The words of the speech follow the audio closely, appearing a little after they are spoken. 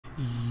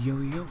Yo,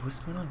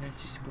 what's going on,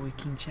 guys? It's your boy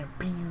King Champ,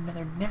 bringing you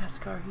another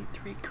NASCAR Heat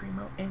 3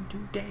 Cremo, and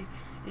today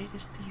it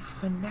is the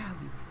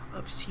finale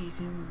of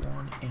Season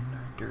 1 in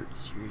our Dirt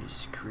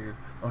Series career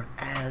on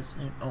as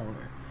an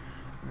owner.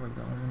 We're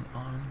going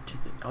on to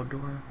the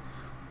outdoor.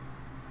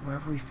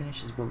 Wherever we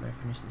finish is where we're going to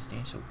finish the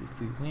stand, so if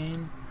we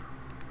win,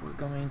 we're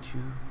going to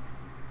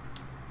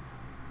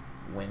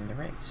win the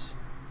race.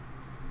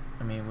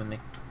 Win the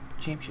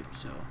championship.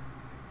 So,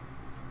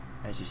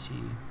 as you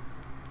see,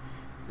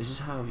 this is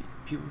how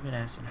people have been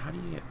asking, how do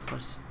you get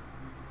plus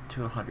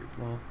to 100?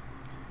 Well,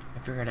 I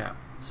figured it out.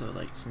 So,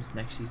 like, since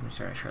next season we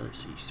start at Charlotte,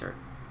 so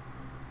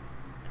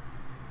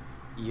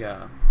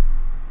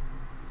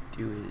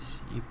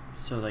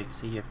so like,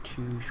 say you have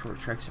 2 short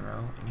tracks in a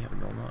row and you have a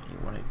normal and you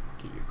want to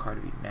get your car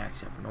to be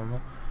maxed out for normal,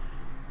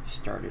 you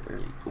start it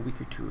early, a week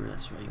or 2 early.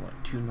 That's why you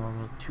want 2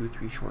 normal, 2 or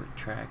 3 short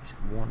tracks,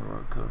 1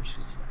 road course,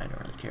 because I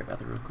don't really care about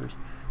the road course.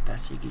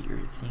 That's how you get your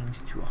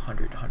things to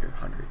 100.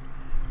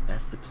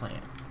 That's the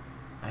plan.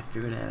 I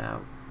figured that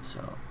out,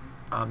 so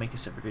I'll make a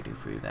separate video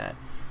for you that.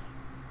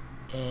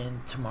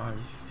 And tomorrow's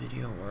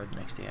video or the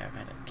next day, I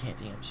can't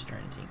think. I'm just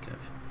trying to think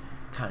of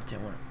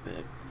content.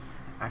 But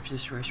after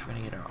this race, we're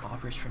gonna get our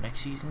offers for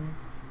next season,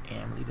 and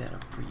I'm gonna leave that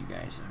up for you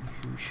guys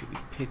on who should we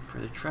pick for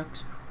the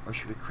trucks or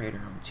should we create our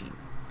own team.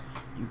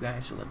 You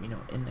guys will let me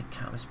know in the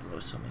comments below,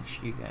 so make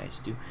sure you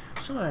guys do.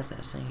 So as I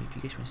was saying, if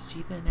you guys want to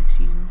see that next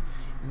season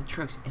in the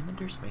trucks and the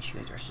dirts, make sure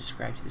you guys are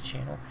subscribed to the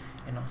channel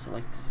and also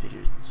like this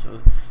video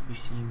so you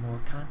see more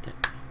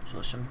content. So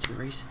let's jump into the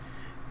race.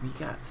 We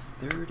got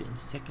 3rd and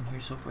 2nd here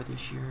so far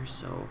this year,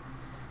 so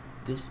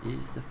this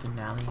is the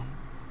finale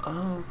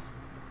of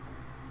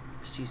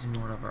Season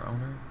 1 of our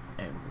owner,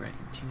 and we're going to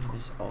continue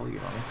this all year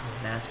long until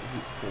NASCAR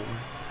Heat 4.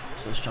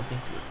 So let's jump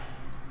into it.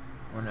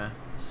 We're going to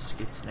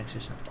skip to the next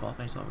session of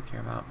qualifying. Is all we care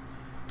about.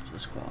 So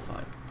let's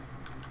qualify.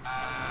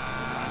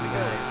 We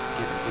got to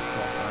get a good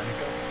qualifying.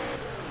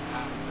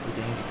 We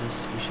didn't get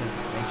this. We should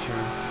make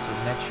sure. So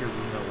next year we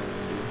know what we're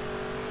going to do.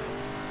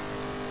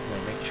 We're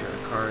going to make sure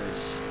our car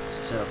is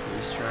set up for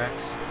these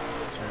tracks. So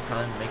we're going to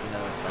probably make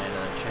another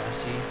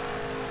chassis.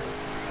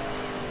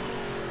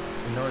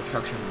 We know the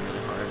trucks are going to be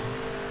really hard.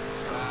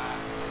 So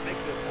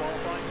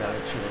we got to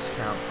make sure this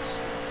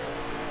counts.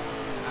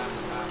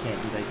 Can't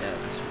be like that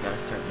because we gotta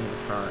start near the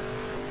front.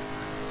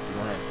 We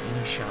won't have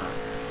any shot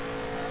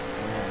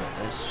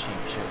in this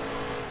championship.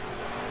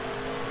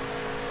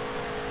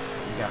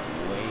 We got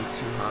way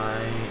too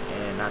high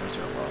and not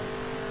reserve well.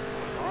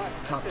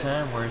 Top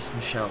 10, where's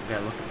Michelle? We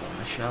gotta look at one.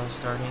 Michelle's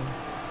starting.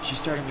 She's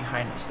starting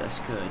behind us, that's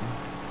good.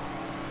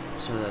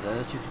 So the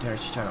other 2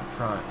 contenders are starting up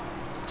front.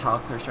 The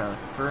top clear starting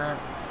up front.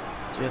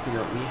 So we have to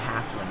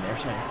win. They're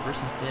starting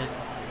 1st and 5th.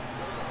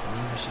 So me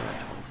and Michelle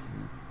are 12th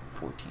and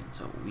 14,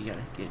 so we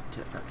gotta get to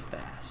the front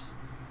fast.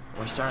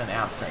 We're starting on the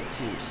outside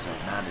too, so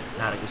not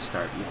a good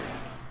start either.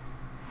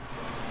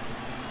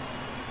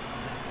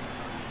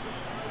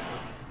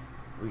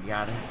 We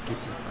gotta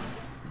get to the front.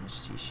 And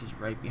see, she's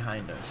right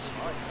behind us.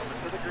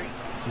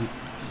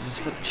 This is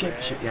for the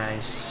championship,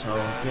 guys. So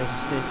if you guys have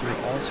stayed through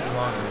all season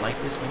long and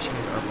like this, make sure you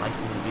guys are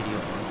liking the video.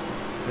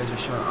 You guys are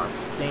showing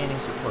outstanding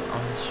support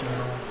on this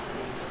channel.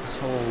 This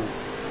whole.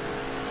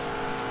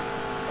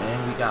 And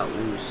we got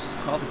loose.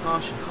 Call the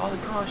caution.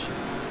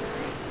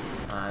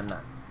 I'm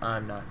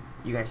not.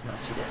 You guys not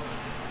see that.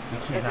 We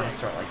cannot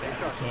start like that.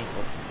 We can't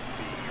go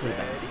to the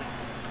back.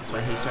 That's why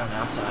I hate starting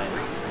outside. I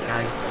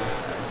gotta get to the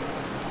inside.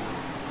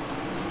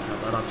 It's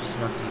gonna let off just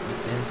enough to get me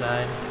to the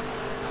inside.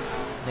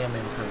 They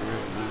made me come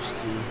really loose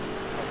too.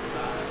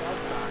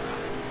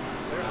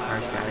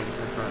 Alright, gotta get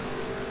to the front.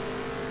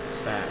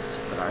 It's fast,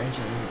 but our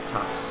engine isn't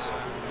tops.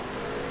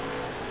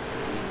 So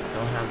we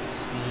don't have the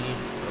speed,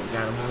 but we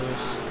got him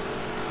loose.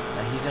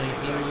 Now he's gonna get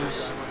me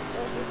loose.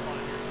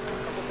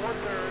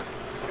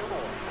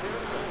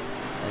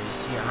 As you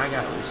see, I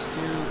got loose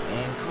too.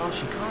 And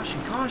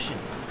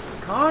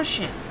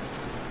caution!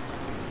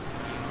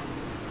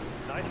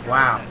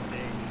 Wow.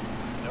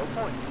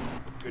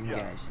 You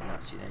guys did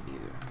not see that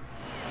either.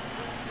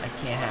 I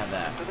can't have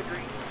that.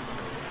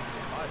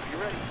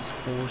 It's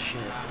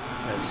bullshit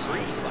because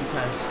it's 2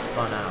 times it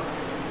spun out.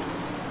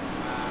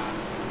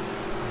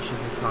 I should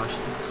be cautious.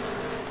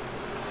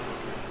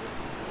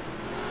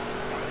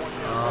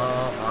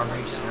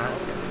 Armory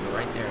Scott's gonna be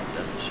right there,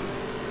 doesn't she?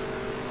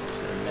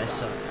 She's gonna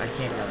mess up. I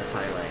can't be on this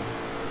highway.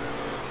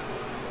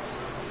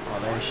 Oh,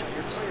 there she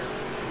is.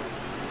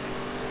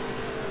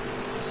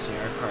 See,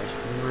 our car's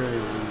really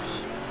loose.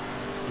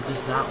 It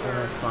does not want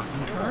to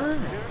fucking turn.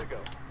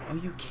 Are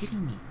you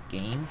kidding me,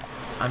 game?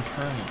 I'm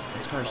turning.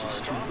 This car's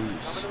just too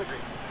loose.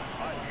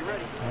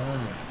 Oh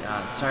my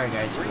god. Sorry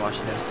guys for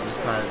watching this. This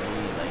is probably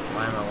like,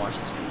 why am I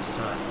watching this? It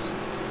sucks.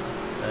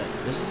 But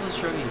this is the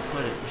struggle you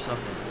put it yourself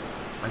in.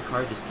 My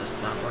car just does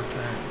not work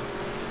turning.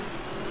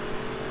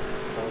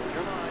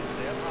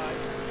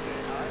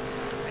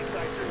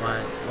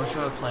 Once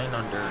you're playing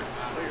on dirt,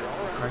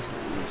 the car's gonna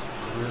be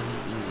really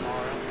easy.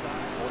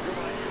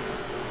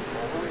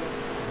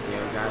 Okay,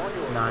 we got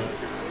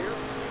 9th.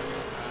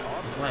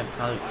 That's why it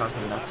probably caused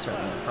me not to start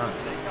in the front.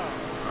 The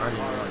car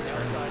didn't really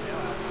turn.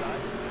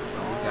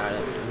 But we got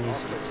it.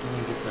 least get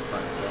to the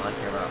front. That's all I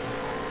care about.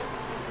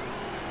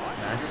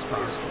 That's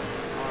possible.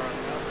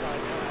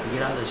 If we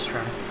get out of this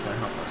traffic, it's gonna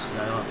help us,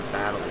 because I don't have to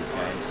battle these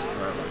guys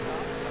forever.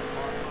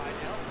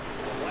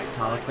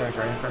 Leclerc's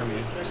right in front of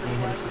me. Just need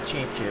him for the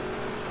championship.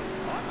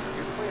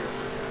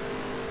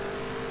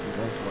 I'm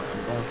going for it.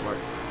 I'm going for it.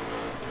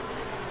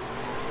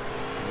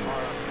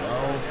 No.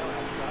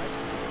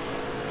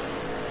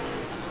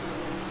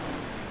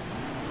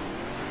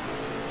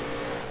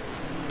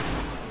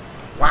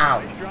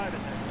 Wow.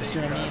 You see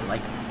what I mean?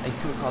 Like, I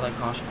could have called that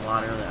caution a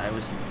lot earlier. I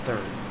was in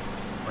third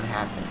when it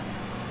happened.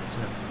 It's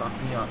gonna fuck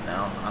me up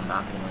now. I'm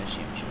not gonna win the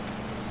championship.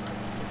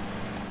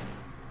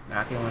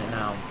 Not gonna win it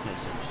now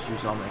because I just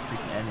used all my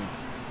freaking energy.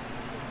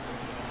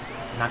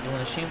 I'm not gonna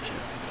win the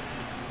championship.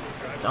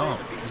 It's dumb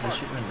because I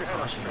should have been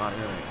caution a lot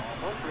earlier.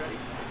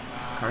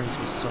 Car just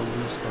gets so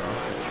loose going off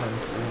the turn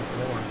 3 and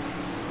 4.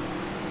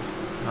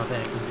 Nothing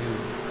I can do.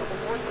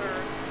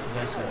 You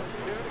guys gotta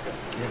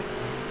get it.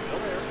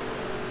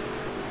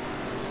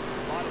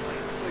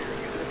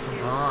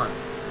 Come on.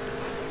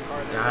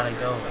 Gotta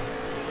go.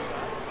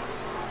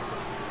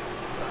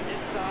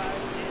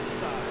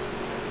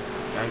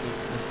 Gotta get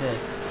to the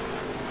 5th.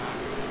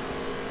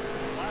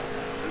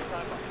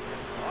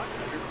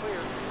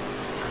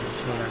 I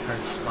just hate our car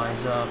just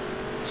slides up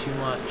too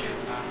much.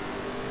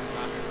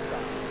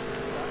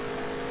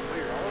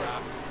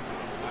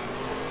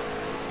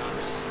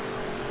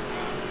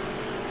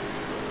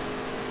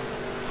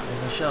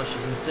 There's Michelle,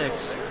 she's in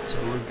 6th, so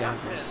we've got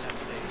this.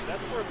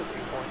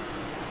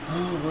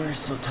 Oh, we're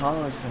so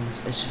tall, and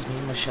it's just me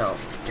and Michelle.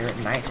 They're at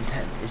 9th and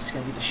 10th. It's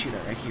gonna be the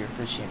shootout right here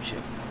for the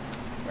championship.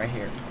 Right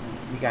here.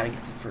 We gotta get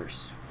to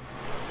first.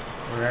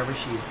 Wherever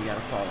she is, we gotta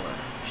follow her.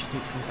 If she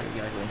takes inside, we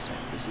gotta go inside.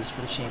 This is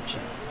for the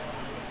championship.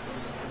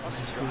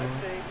 This is for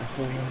the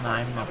whole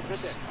 9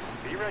 numbers.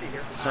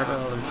 Sorry about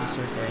all the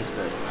research, guys,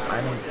 but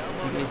I don't.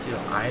 If you guys do,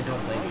 I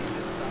don't blame you.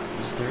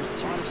 This third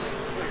series,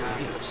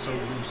 you get so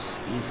loose,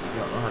 easy. You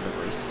don't know how to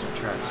race certain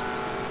tracks.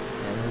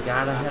 And we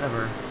got ahead of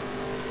her.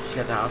 She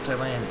got the outside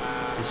lane.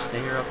 Just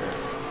stay her up there.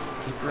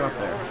 Keep her up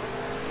there.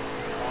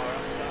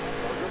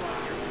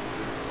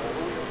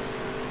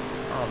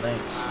 Oh,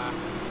 thanks.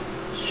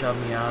 Shove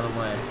me out of the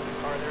way.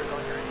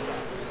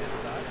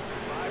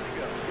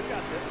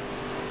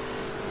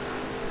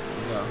 There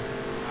we go.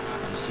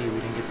 You see, we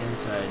didn't get the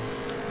inside.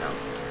 No.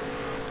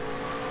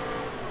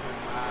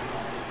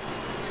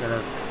 Just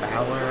gotta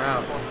battle her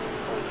out.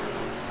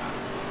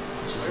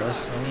 It's just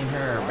us, me and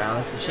her,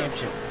 battling for the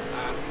championship.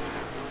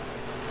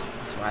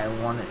 That's why I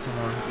wanted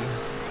someone to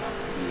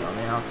be on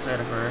the outside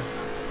of her.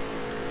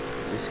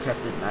 We just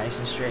kept it nice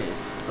and straight.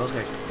 Those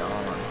guys are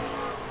gone.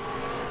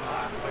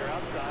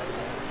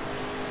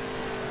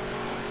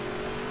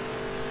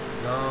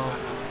 No.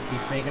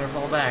 Keep making her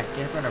fall back. Get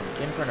in front of her.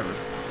 Get in front of her.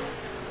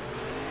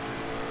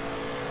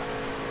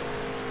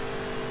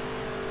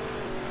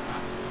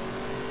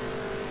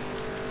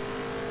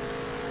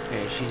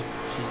 Okay, she's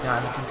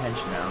not in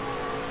contention now.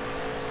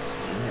 It's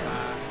me and him.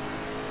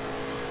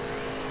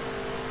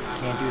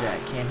 Can't do that.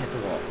 Can't hit the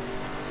wall.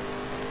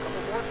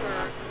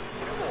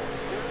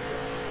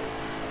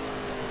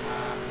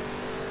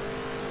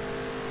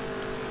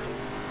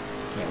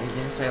 Can't leave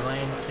the inside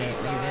lane. Can't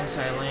leave the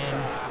inside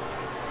lane.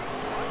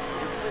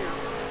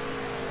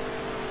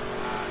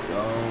 Let's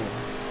go.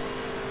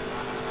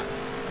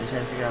 I just had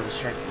to figure out the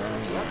strike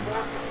run again.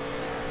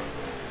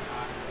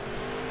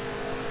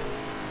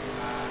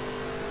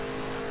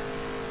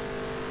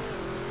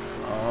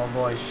 Oh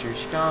boy, here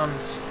she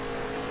comes.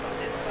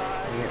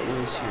 We get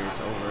loose here, it's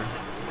over.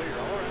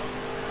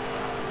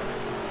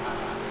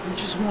 We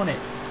just won it.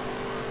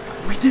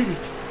 We did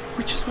it.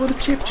 We just won the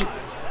championship.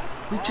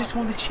 We just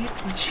won the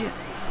championship.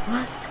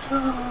 Let's go.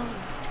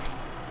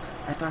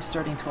 I thought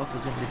starting 12th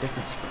was going to be the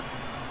difference, but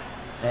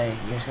hey,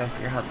 you guys gotta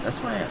figure out how. That's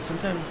why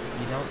sometimes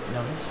you don't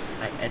notice.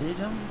 I edit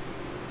them.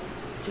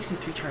 It takes me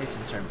 3 tries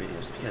in certain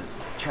videos because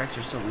tracks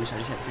are so loose. I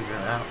just have to figure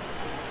it out.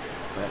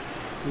 But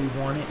we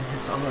won it, and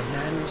that's all that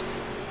matters.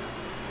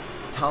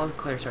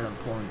 Leclerc started on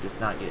pole and does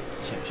not get the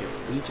championship.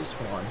 We just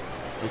won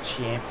the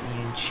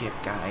championship,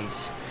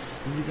 guys.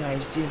 If you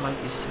guys did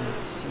like this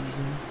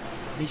season,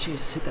 make sure you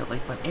hit that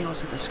like button and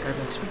also hit the subscribe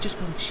button because we just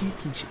won the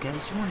championship, guys.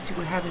 If you want to see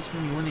what happens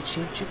when you win the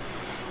championship,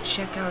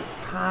 check out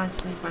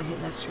constantly by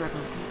hitting that subscribe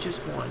button. We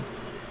just won.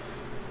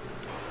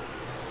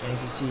 And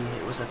as you see,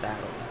 it was a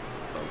battle,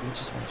 but we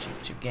just won the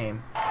championship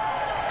game.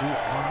 We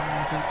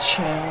are the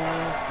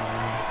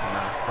champions,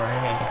 not for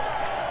me.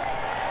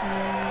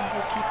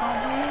 We'll keep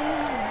on winning.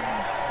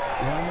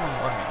 We only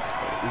won 1 race,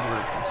 but we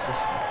were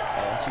consistent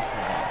all season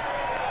long.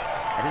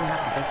 I didn't have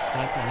the best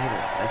game plan either,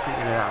 but I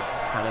figured it out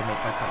how to make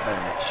my car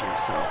better next year.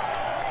 So,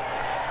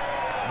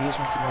 if you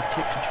guys want to see more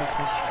tips and tricks,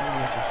 make sure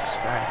you guys are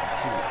subscribed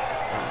too.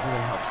 It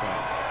really helps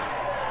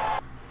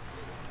out.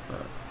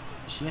 But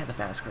she had the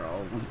fast car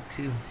all week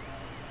too.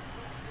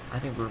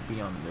 I think we're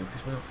beyond the move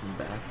because we went from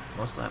back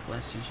most lap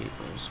last CJ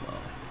as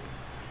well.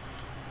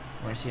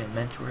 When I see a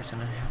mentor, it's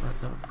gonna have a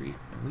little brief,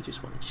 and we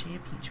just won the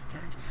championship,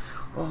 guys.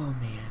 Oh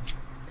man,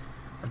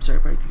 I'm sorry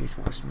about if you guys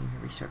watched me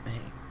restart, but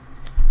hey,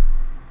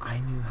 I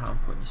knew how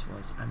important this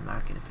was. I'm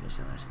not going to finish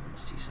it last in the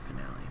season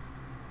finale.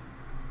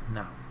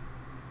 No.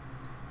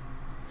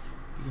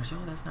 Because,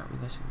 oh, that's not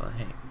realistic. But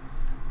hey,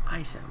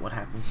 I said what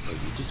happens, but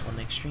we just won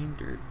the Extreme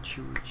Dirt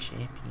Tour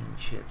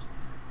Championships.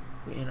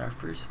 We're in our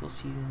first full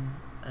season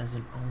as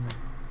an owner.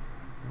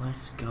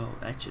 Let's go.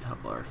 That should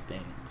help our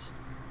fans.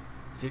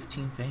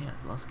 15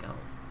 fans. Let's go.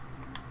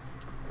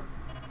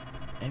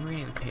 And we're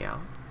going to pay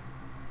out.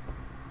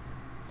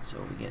 So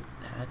we get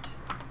that.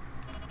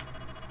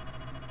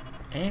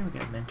 And we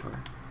get a mentor.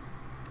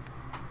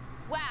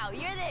 Wow,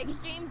 you're the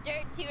Extreme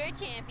Dirt Tour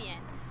champion.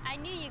 I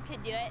knew you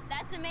could do it.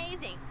 That's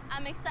amazing.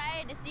 I'm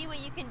excited to see what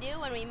you can do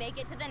when we make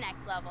it to the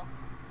next level.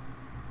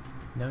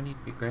 No need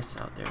to be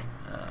aggressive out there.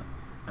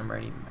 I'm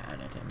already mad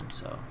at him,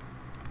 so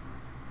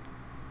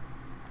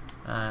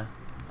I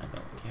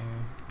don't care.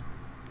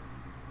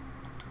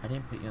 I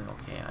didn't put you in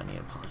okay. I need to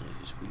apologize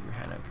because we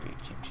had a great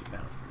championship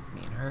battle for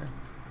me and her.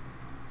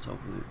 So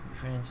we can be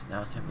friends.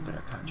 Now it's time to look at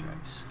our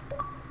contracts.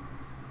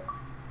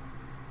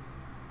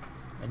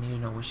 I need to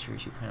know which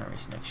series you plan on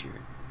racing next year.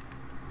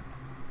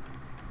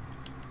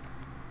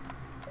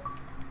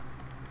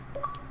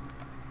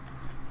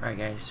 Alright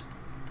guys,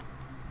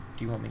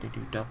 do you want me to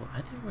do double?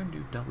 I think we're going to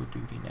do double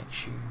duty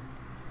next year.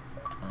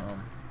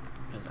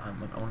 Because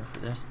I'm an owner for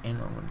this and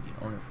I'm going to be an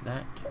owner for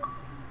that.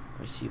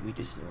 We see we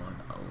just won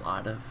a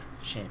lot of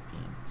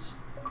champions,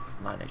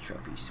 a lot of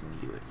trophies when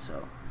you do it.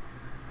 So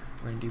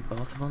we're going to do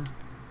both of them.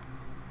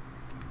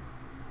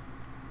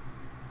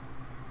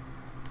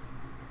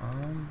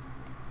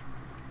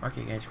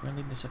 Okay guys, we're going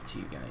to leave this up to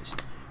you guys.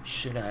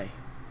 Should I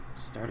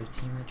start a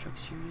team in the truck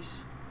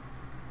series?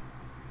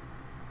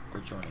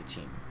 Or join a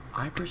team?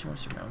 I personally want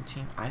to start my own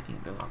team. I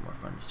think they're a lot more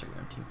fun to start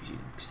your own team because you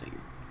can set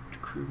your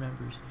crew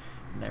members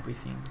and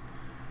everything.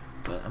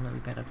 But I'm gonna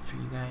leave that up for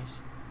you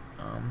guys.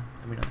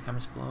 Let me know in the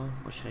comments below.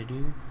 What should I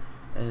do?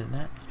 Other than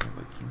that, it's been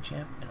your boy King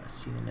Champ, and I'll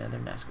see you in another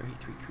NASCAR Heat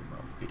 3 crew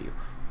mode video.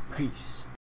 Peace.